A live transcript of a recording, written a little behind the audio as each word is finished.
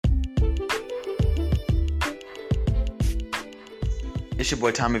It's your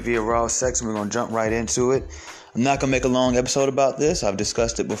boy Tommy via Raw Sex, and we're going to jump right into it. I'm not going to make a long episode about this. I've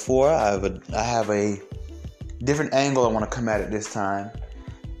discussed it before. I have a different angle I want to come at it this time.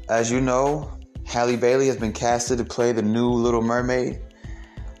 As you know, Halle Bailey has been casted to play the new Little Mermaid.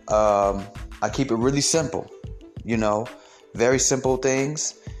 I keep it really simple, very simple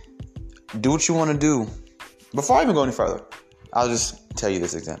things. Do what you want to do. Before I even go any further, I'll just tell you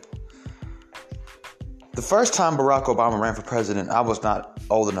this example. The first time Barack Obama ran for president, I was not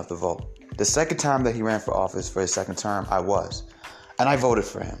old enough to vote. The second time that he ran for office for his second term, I was. And I voted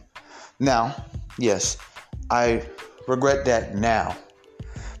for him. Now, yes, I regret that now.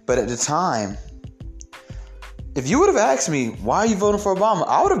 But at the time, if you would have asked me, why are you voting for Obama?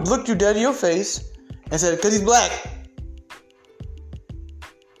 I would have looked you dead in your face and said, because he's black.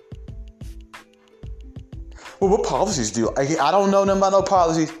 Well, what policies do you? I don't know nothing about no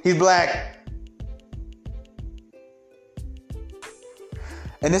policies. He's black.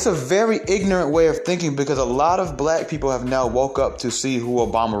 And it's a very ignorant way of thinking because a lot of black people have now woke up to see who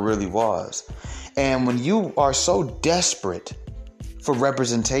Obama really was. And when you are so desperate for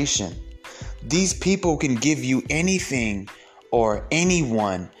representation, these people can give you anything or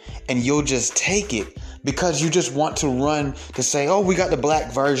anyone and you'll just take it because you just want to run to say, oh, we got the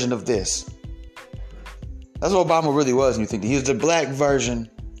black version of this. That's what Obama really was. And you think he was the black version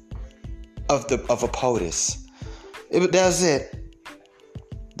of a POTUS. That's it.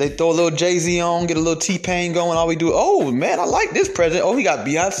 They throw a little Jay-Z on, get a little T-Pain going. All we do, oh, man, I like this president. Oh, he got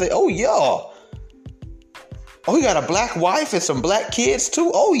Beyonce. Oh, yeah. Oh, he got a black wife and some black kids, too.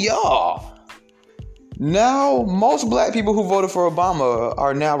 Oh, yeah. Now, most black people who voted for Obama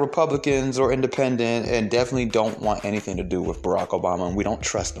are now Republicans or independent and definitely don't want anything to do with Barack Obama, and we don't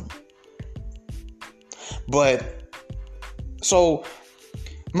trust them. But, so...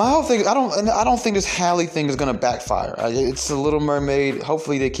 my whole thing, I don't think this Halle thing is going to backfire. It's a Little Mermaid.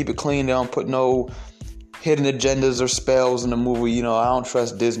 Hopefully they keep it clean. They don't put no hidden agendas or spells in the movie. I don't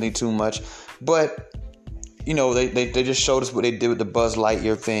trust Disney too much. But, they just showed us what they did with the Buzz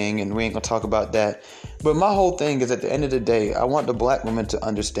Lightyear thing, and we ain't going to talk about that. But my whole thing is at the end of the day, I want the black woman to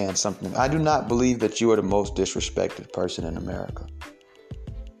understand something. I do not believe that you are the most disrespected person in America.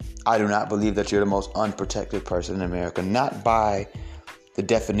 I do not believe that you're the most unprotected person in America. Not by the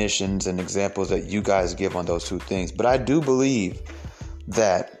definitions and examples that you guys give on those two things. But I do believe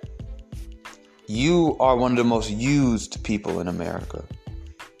that you are one of the most used people in America.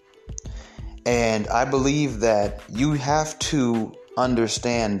 And I believe that you have to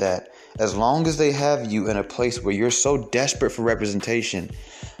understand that as long as they have you in a place where you're so desperate for representation,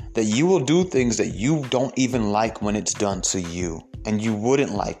 that you will do things that you don't even like when it's done to you. And you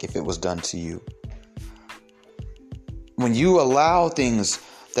wouldn't like if it was done to you. When you allow things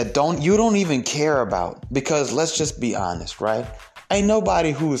that you don't even care about, because let's just be honest, right? Ain't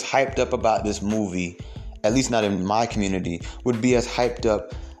nobody who is hyped up about this movie, at least not in my community, would be as hyped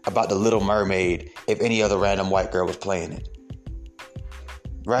up about The Little Mermaid if any other random white girl was playing it.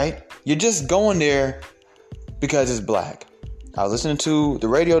 Right? You're just going there because it's black. I was listening to the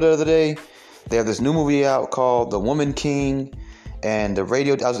radio the other day. They have this new movie out called The Woman King. And the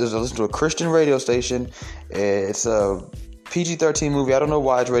radio, I was listening to a Christian radio station. It's a PG-13 movie. I don't know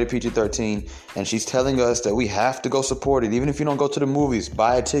why it's rated PG-13. And she's telling us that we have to go support it. Even if you don't go to the movies,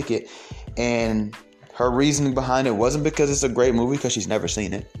 buy a ticket. And her reasoning behind it wasn't because it's a great movie, because she's never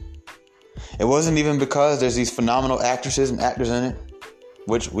seen it. It wasn't even because there's these phenomenal actresses and actors in it,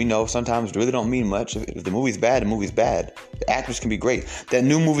 which we know sometimes really don't mean much. If the movie's bad, the movie's bad. The actors can be great. That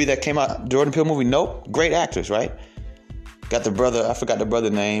new movie that came out, Jordan Peele movie, nope, great actors, right? Got the brother, I forgot the brother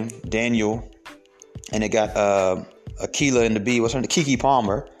name, Daniel, and it got Akilah and the Bee, what's her name, Keke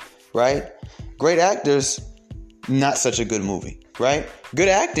Palmer, right? Great actors, not such a good movie, right? Good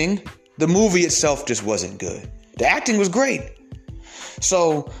acting, the movie itself just wasn't good. The acting was great.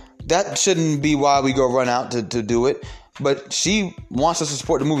 So that shouldn't be why we go run out to do it. But she wants us to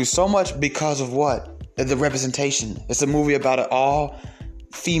support the movie so much because of what? The representation. It's a movie about an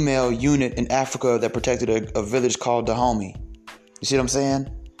all-female unit in Africa that protected a village called Dahomey. You see what I'm saying?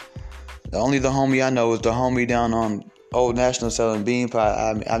 The only Dahomey I know is Dahomey down on Old National selling bean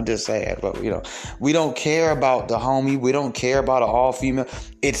pie. I'm just saying, but we don't care about Dahomey. We don't care about an all-female.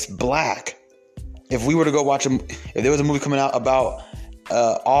 It's black. If we were to go watch if there was a movie coming out about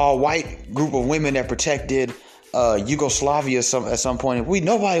all-white group of women that protected Yugoslavia at some point,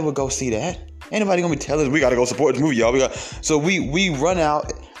 nobody would go see that. Ain't nobody gonna be telling us we gotta go support this movie, y'all. So we run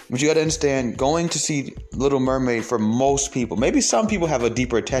out. But you gotta understand, going to see Little Mermaid for most people, maybe some people have a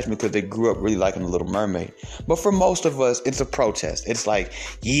deeper attachment because they grew up really liking The Little Mermaid. But for most of us, it's a protest. It's like,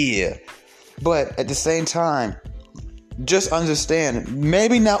 yeah. But at the same time, just understand,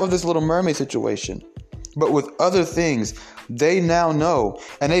 maybe not with this Little Mermaid situation, but with other things, they now know,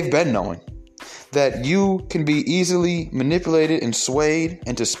 and they've been knowing, that you can be easily manipulated and swayed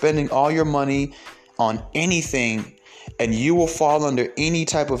into spending all your money on anything, and you will fall under any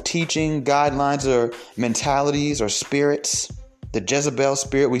type of teaching, guidelines, or mentalities or spirits. The Jezebel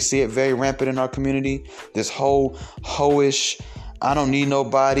spirit, we see it very rampant in our community. This whole hoish, I don't need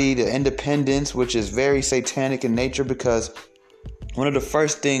nobody, the independence, which is very satanic in nature, because one of the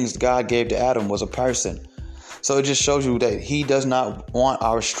first things God gave to Adam was a person. So it just shows you that he does not want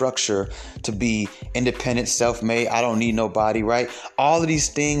our structure to be independent, self-made. I don't need nobody, right? All of these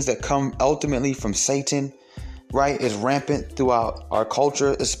things that come ultimately from Satan, right, is rampant throughout our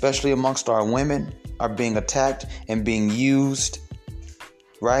culture, especially amongst our women, are being attacked and being used,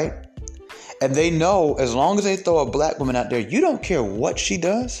 right? And they know as long as they throw a black woman out there, you don't care what she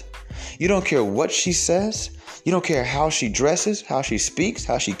does. You don't care what she says. You don't care how she dresses, how she speaks,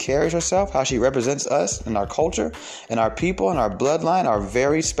 how she carries herself, how she represents us and our culture and our people and our bloodline, our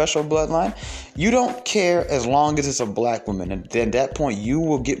very special bloodline. You don't care as long as it's a black woman. And then at that point, you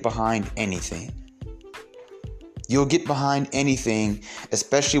will get behind anything. You'll get behind anything,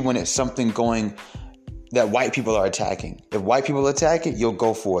 especially when it's something going that white people are attacking. If white people attack it, you'll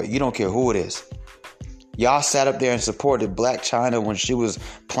go for it. You don't care who it is. Y'all sat up there and supported Blac Chyna when she was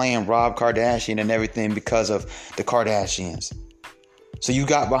playing Rob Kardashian and everything because of the Kardashians. So you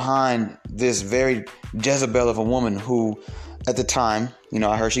got behind this very Jezebel of a woman who, at the time,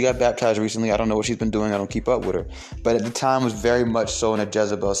 I heard she got baptized recently. I don't know what she's been doing. I don't keep up with her. But at the time was very much so in a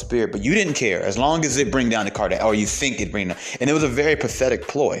Jezebel spirit. But you didn't care as long as it bring down the Kardashians, or you think it bring down. And it was a very pathetic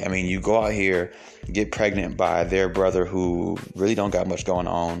ploy. I mean, you go out here, get pregnant by their brother who really don't got much going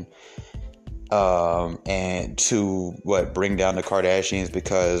on. And to bring down the Kardashians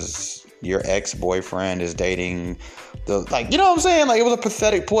because your ex-boyfriend is dating you know what I'm saying? Like, it was a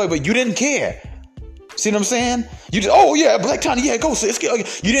pathetic ploy, but you didn't care. See what I'm saying? You just, oh yeah, Blac Chyna, yeah, go sis.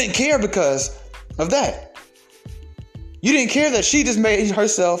 You didn't care because of that. You didn't care that she just made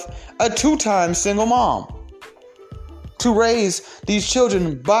herself a 2-time single mom to raise these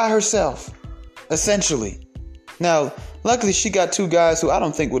children by herself, essentially. Now, luckily, she got 2 guys who I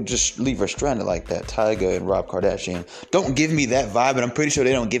don't think would just leave her stranded like that. Tyga and Rob Kardashian don't give me that vibe, and I'm pretty sure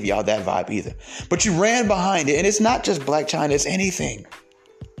they don't give y'all that vibe either. But you ran behind it, and it's not just Blac Chyna, it's anything.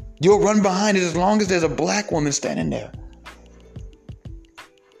 You'll run behind it as long as there's a black woman standing there.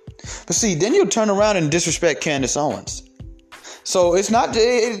 But see, then you'll turn around and disrespect Candace Owens. So it's not,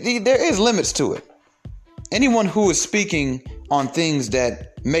 there is limits to it. Anyone who is speaking on things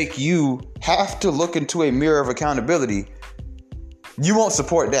that make you have to look into a mirror of accountability, you won't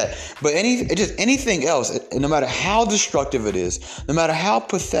support that. But anything else, no matter how destructive it is, no matter how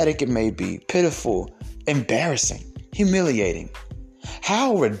pathetic it may be, pitiful, embarrassing, humiliating,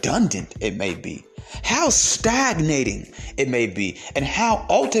 how redundant it may be, how stagnating it may be, and how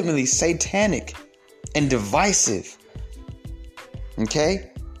ultimately satanic and divisive,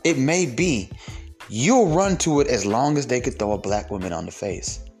 it may be, you'll run to it as long as they could throw a black woman on the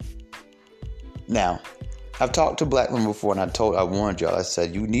face. Now, I've talked to black women before, and I warned y'all. I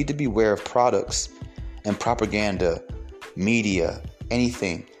said, you need to beware of products and propaganda, media,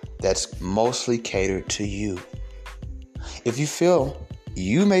 anything that's mostly catered to you. If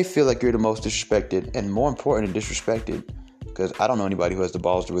you may feel like you're the most disrespected, and more important than disrespected, because I don't know anybody who has the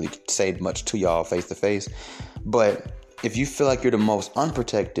balls to really say much to y'all face to face, but if you feel like you're the most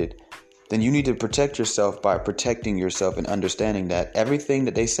unprotected, then you need to protect yourself by protecting yourself and understanding that everything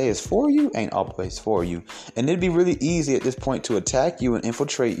that they say is for you ain't always for you. And it'd be really easy at this point to attack you and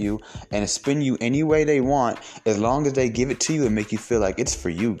infiltrate you and spin you any way they want, as long as they give it to you and make you feel like it's for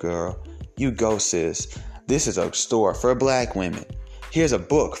you, girl. You go, sis. This is a store for black women. Here's a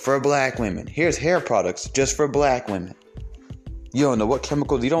book for black women. Here's hair products just for black women. You don't know what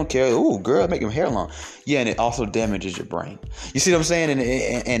chemicals. You don't care. Ooh, girl, make them hair long. Yeah, and it also damages your brain. You see what I'm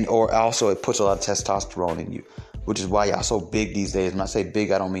saying? Or also it puts a lot of testosterone in you, which is why y'all so big these days. When I say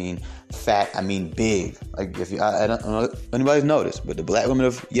big, I don't mean fat. I mean big. Like I don't know if anybody's noticed, but the black women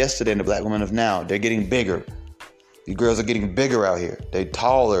of yesterday and the black women of now, they're getting bigger. These girls are getting bigger out here. They're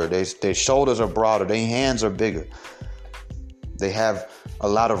taller. Their shoulders are broader. Their hands are bigger. They have a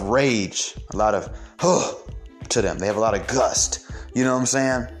lot of rage, a lot of to them. They have a lot of gust. You know what I'm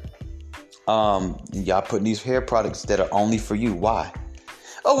saying? Y'all putting these hair products that are only for you. Why?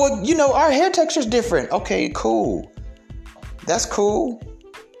 Oh, well, our hair texture is different. Okay, cool. That's cool.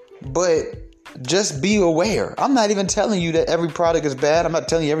 But just be aware. I'm not even telling you that every product is bad. I'm not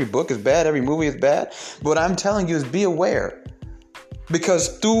telling you every book is bad. Every movie is bad. But what I'm telling you is be aware.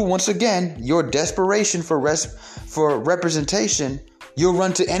 Because through, once again, your desperation for representation, you'll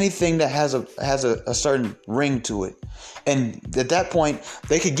run to anything that has a certain ring to it. And at that point,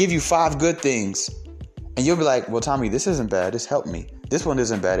 they could give you 5 good things. And you'll be like, well, Tommy, this isn't bad. This helped me. This one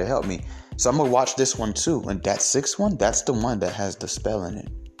isn't bad. It helped me. So I'm going to watch this one too. And that 6th one, that's the one that has the spell in it.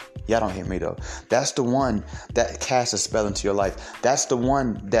 Y'all don't hear me though. That's the one that casts a spell into your life. That's the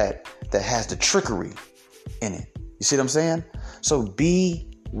one that has the trickery in it. You see what I'm saying? So be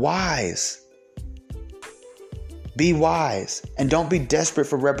wise. Be wise. And don't be desperate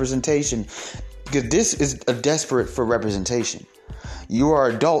for representation. Because this is a desperate for representation. You are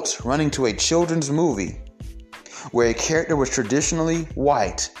adults running to a children's movie where a character was traditionally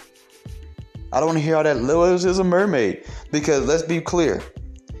white. I don't want to hear all that Lewis is a mermaid. Because let's be clear.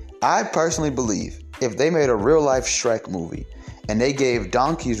 I personally believe if they made a real life Shrek movie and they gave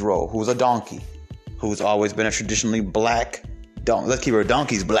Donkey's role, who's a donkey, who's always been a traditionally black donkey. Let's keep her,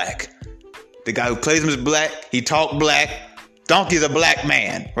 donkey's black. The guy who plays him is black. He talk black. Donkey's a black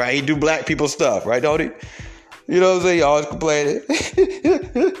man, right? He do black people stuff, right, don't he? You know what I'm saying? He always complain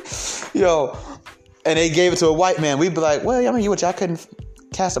it. Yo, and they gave it to a white man. We'd be like, well, I mean, y'all couldn't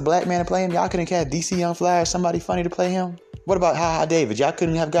cast a black man to play him? Y'all couldn't cast DC Young Flash, somebody funny to play him? What about Ha David? Y'all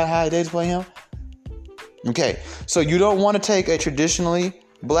couldn't have got Ha David to play him? Okay, so you don't want to take a traditionally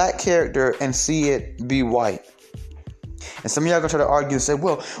black character and see it be white. And some of y'all gonna try to argue and say,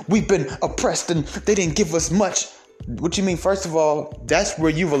 well, we've been oppressed and they didn't give us much. What you mean? First of all, that's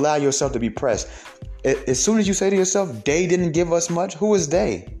where you've allowed yourself to be pressed. As soon as you say to yourself, they didn't give us much, who is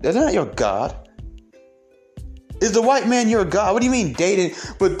they? They're not your God. Is the white man your God? What do you mean they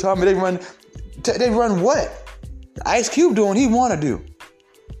didn't? But Tommy, they run what? Ice Cube doing what he want to do.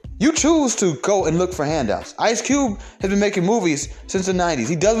 You choose to go and look for handouts. Ice Cube has been making movies since the 90s.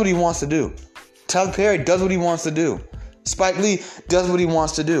 He does what he wants to do. Tyler Perry does what he wants to do. Spike Lee does what he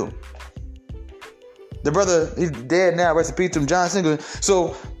wants to do. The brother, he's dead now, rest in peace to him, John Singleton.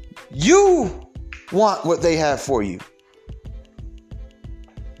 So you want what they have for you.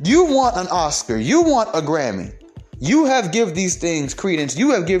 You want an Oscar. You want a Grammy. You have give these things credence. You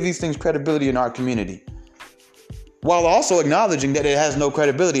have give these things credibility in our community. While also acknowledging that it has no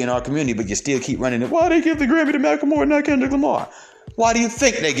credibility in our community, but you still keep running it. Why they give the Grammy to Malcolm Moore and not Kendrick Lamar? Why do you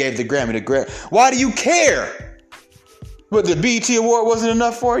think they gave the Grammy to Grammy? Why do you care? But the BET Award wasn't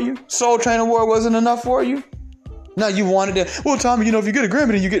enough for you? Soul Train Award wasn't enough for you? No, you wanted it. Well, Tommy, if you get a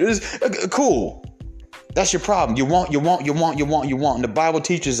Grammy, then you get this. Cool. That's your problem. You want. And the Bible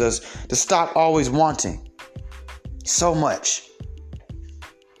teaches us to stop always wanting so much.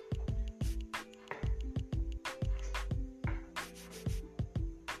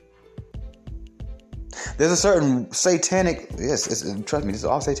 There's a certain satanic, trust me, this is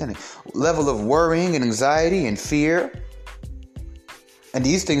all satanic, level of worrying and anxiety and fear. And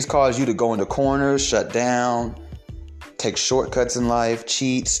these things cause you to go into corners, shut down, take shortcuts in life,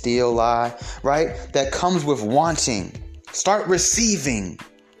 cheat, steal, lie, right? That comes with wanting. Start receiving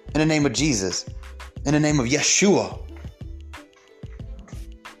in the name of Jesus, in the name of Yeshua.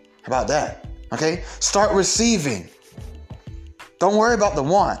 How about that? Okay? Start receiving. Don't worry about the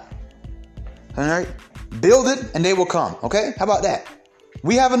want. All right? Build it and they will come. Okay? How about that?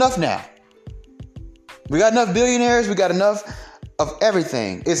 We have enough now. We got enough billionaires. We got enough of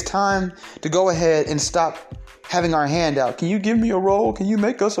everything. It's time to go ahead and stop having our hand out. Can you give me a role? Can you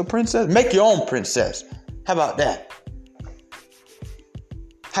make us a princess? Make your own princess. How about that?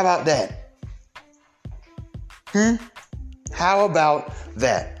 How about that? How about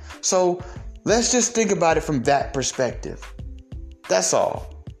that? So let's just think about it from that perspective. That's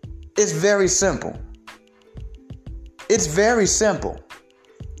all. It's very simple. It's very simple.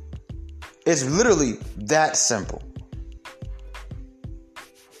 It's literally that simple.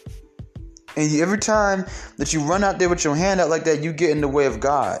 And every time that you run out there with your hand out like that, you get in the way of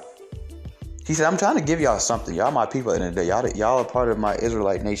God. He said, I'm trying to give y'all something. Y'all my people at the end of the day. Y'all are part of my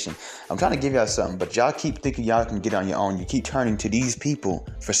Israelite nation. I'm trying to give y'all something, but y'all keep thinking y'all can get on your own. You keep turning to these people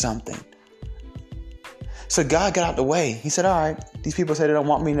for something. So God got out the way. He said, all right, these people say they don't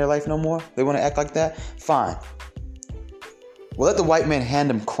want me in their life no more. They want to act like that. Fine. Well, let the white man hand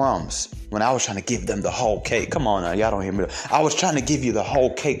them crumbs when I was trying to give them the whole cake. Come on now, y'all don't hear me. I was trying to give you the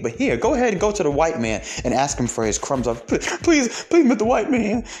whole cake, but here, go ahead and go to the white man and ask him for his crumbs. Please, Mr. White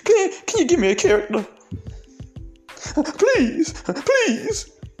Man, can you give me a character? Please.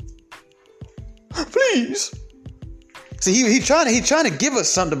 See, he's trying to give us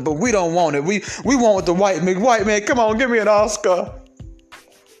something, but we don't want it. We want what the white man. Come on, give me an Oscar.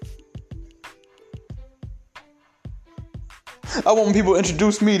 I want when people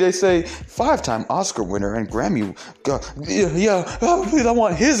introduce me, they say 5-time Oscar winner and Grammy. Please, I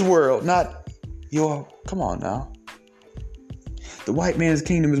want his world, not your. Come on now. The white man's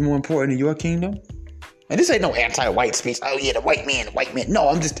kingdom is more important than your kingdom. And this ain't no anti-white speech. Oh yeah, the white man. No,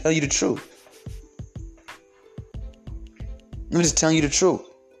 I'm just telling you the truth.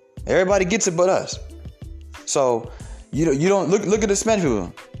 Everybody gets it but us. So you don't look at the Spanish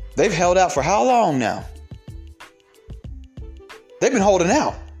people. They've held out for how long now? They've been holding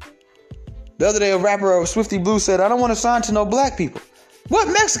out. The other day, a rapper, Swifty Blue, said, "I don't want to sign to no black people." What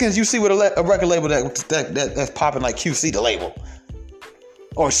Mexicans you see with a record label that's popping like QC, the label,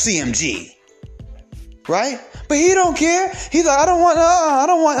 or CMG, right? But he don't care. He's like, I don't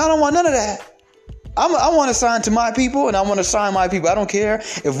want none of that. I want to sign to my people, and I want to sign my people. I don't care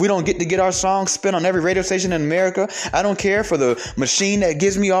if we don't get our songs spin on every radio station in America. I don't care for the machine that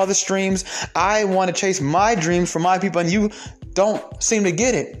gives me all the streams. I want to chase my dreams for my people, and you don't seem to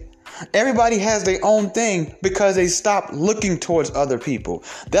get it. Everybody has their own thing because they stopped looking towards other people.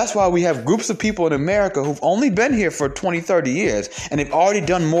 That's why we have groups of people in America who've only been here for 20, 30 years, and they've already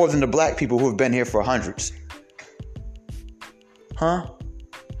done more than the black people who have been here for hundreds. Huh?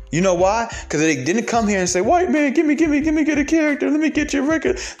 You know why? Because they didn't come here and say, "White man, give me get a character. Let me get your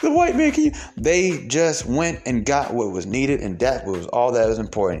record. The white man, can you?" They just went and got what was needed, and that was all that was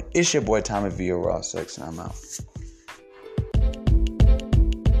important. It's your boy Tommy V. Raw Sex, and I'm out.